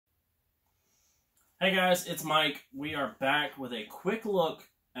Hey guys, it's Mike. We are back with a quick look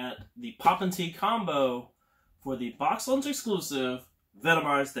at the Pop and Tea combo for the box lunch exclusive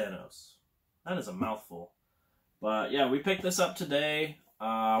Venomised Thanos. That is a mouthful. But yeah, we picked this up today.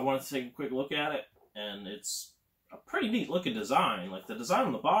 I wanted to take a quick look at it, and it's a pretty neat looking design. Like, the design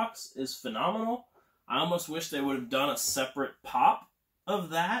on the box is phenomenal. I almost wish they would have done a separate pop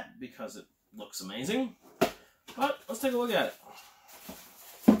of that because it looks amazing. But let's take a look at it.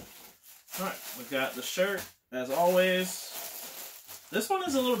 Alright, we've got the shirt, as always. This one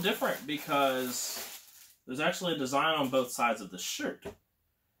is a little different because there's actually a design on both sides of the shirt.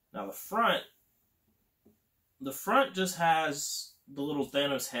 Now the front just has the little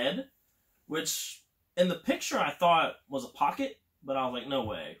Thanos head, which in the picture I thought was a pocket, but I was like, no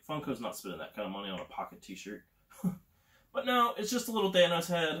way. Funko's not spending that kind of money on a pocket t-shirt. But no, it's just a little Thanos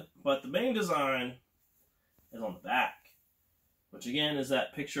head, but the main design is on the back. Which again is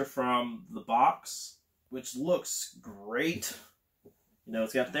that picture from the box, which looks great. You know,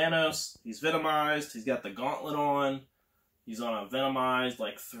 it's got Thanos, he's venomized, he's got the gauntlet on, he's on a venomized,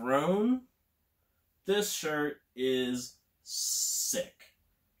 like, throne. This shirt is sick.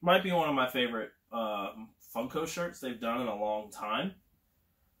 Might be one of my favorite Funko shirts they've done in a long time.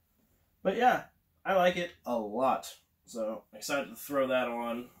 But yeah, I like it a lot. So, excited to throw that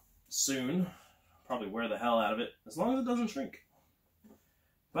on soon. Probably wear the hell out of it, as long as it doesn't shrink.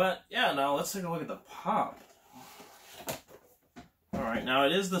 But, yeah, now let's take a look at the pop. Alright, now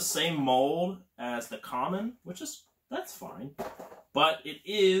it is the same mold as the common, that's fine. But it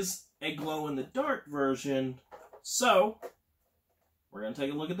is a glow-in-the-dark version, so we're going to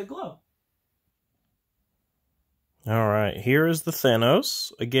take a look at the glow. Alright, here is the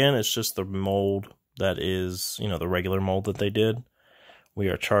Thanos. Again, it's just the mold that is, you know, the regular mold that they did. We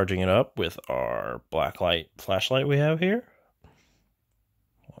are charging it up with our blacklight flashlight we have here.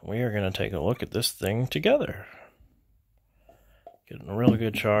 We are going to take a look at this thing together. Getting a really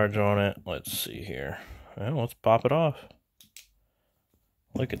good charge on it. Let's see here. Well, let's pop it off.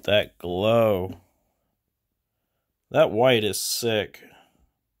 Look at that glow. That white is sick.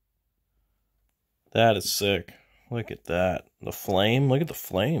 That is sick. Look at that. The flame. Look at the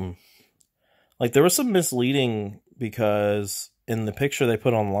flame. Like, there was some misleading because in the picture they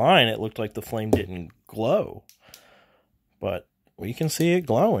put online, it looked like the flame didn't glow. But we can see it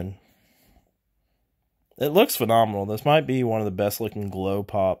glowing. It looks phenomenal. This might be one of the best looking glow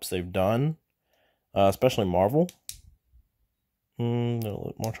pops they've done. Especially Marvel. A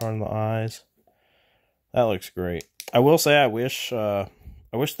little more charge in the eyes. That looks great. I will say I wish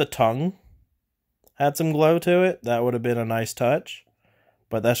the tongue had some glow to it. That would have been a nice touch.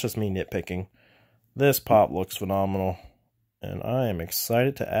 But that's just me nitpicking. This pop looks phenomenal. And I am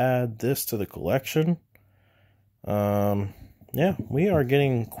excited to add this to the collection. Yeah, we are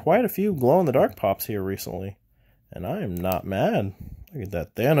getting quite a few glow-in-the-dark pops here recently. And I am not mad. Look at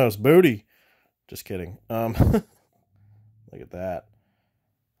that Thanos booty. Just kidding. Look at that.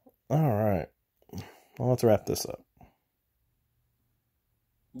 Alright. Well, let's wrap this up.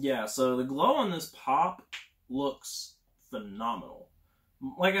 Yeah, so the glow on this pop looks phenomenal.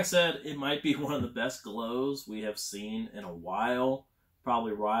 Like I said, it might be one of the best glows we have seen in a while.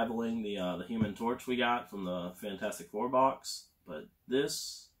 Probably rivaling the Human Torch we got from the Fantastic Four box. But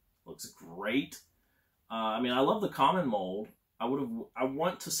this looks great. I mean, I love the common mold. I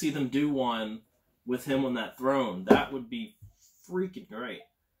want to see them do one with him on that throne. That would be freaking great.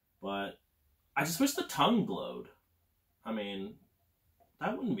 But I just wish the tongue glowed. I mean,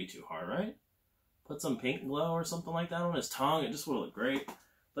 that wouldn't be too hard, right? Put some pink glow or something like that on his tongue. It just would look great.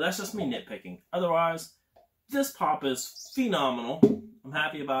 But that's just me nitpicking. Otherwise, this pop is phenomenal. I'm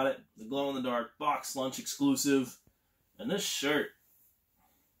happy about it. The glow-in-the-dark box lunch exclusive. And this shirt.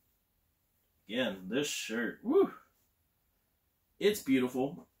 Again, this shirt. Woo! It's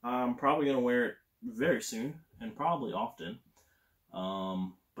beautiful. I'm probably going to wear it very soon. And probably often.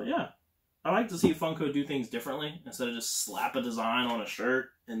 But yeah. I like to see Funko do things differently. Instead of just slap a design on a shirt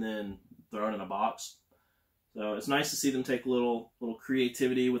and then throw it in a box. So it's nice to see them take a little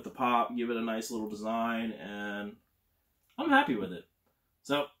creativity with the pop. Give it a nice little design. And I'm happy with it.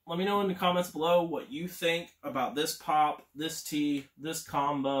 So, let me know in the comments below what you think about this pop, this tee, this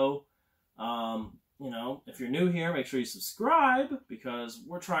combo. You know, if you're new here, make sure you subscribe, because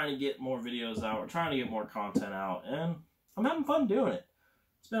we're trying to get more videos out. We're trying to get more content out, and I'm having fun doing it.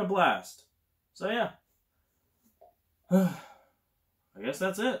 It's been a blast. So, yeah. I guess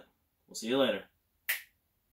that's it. We'll see you later.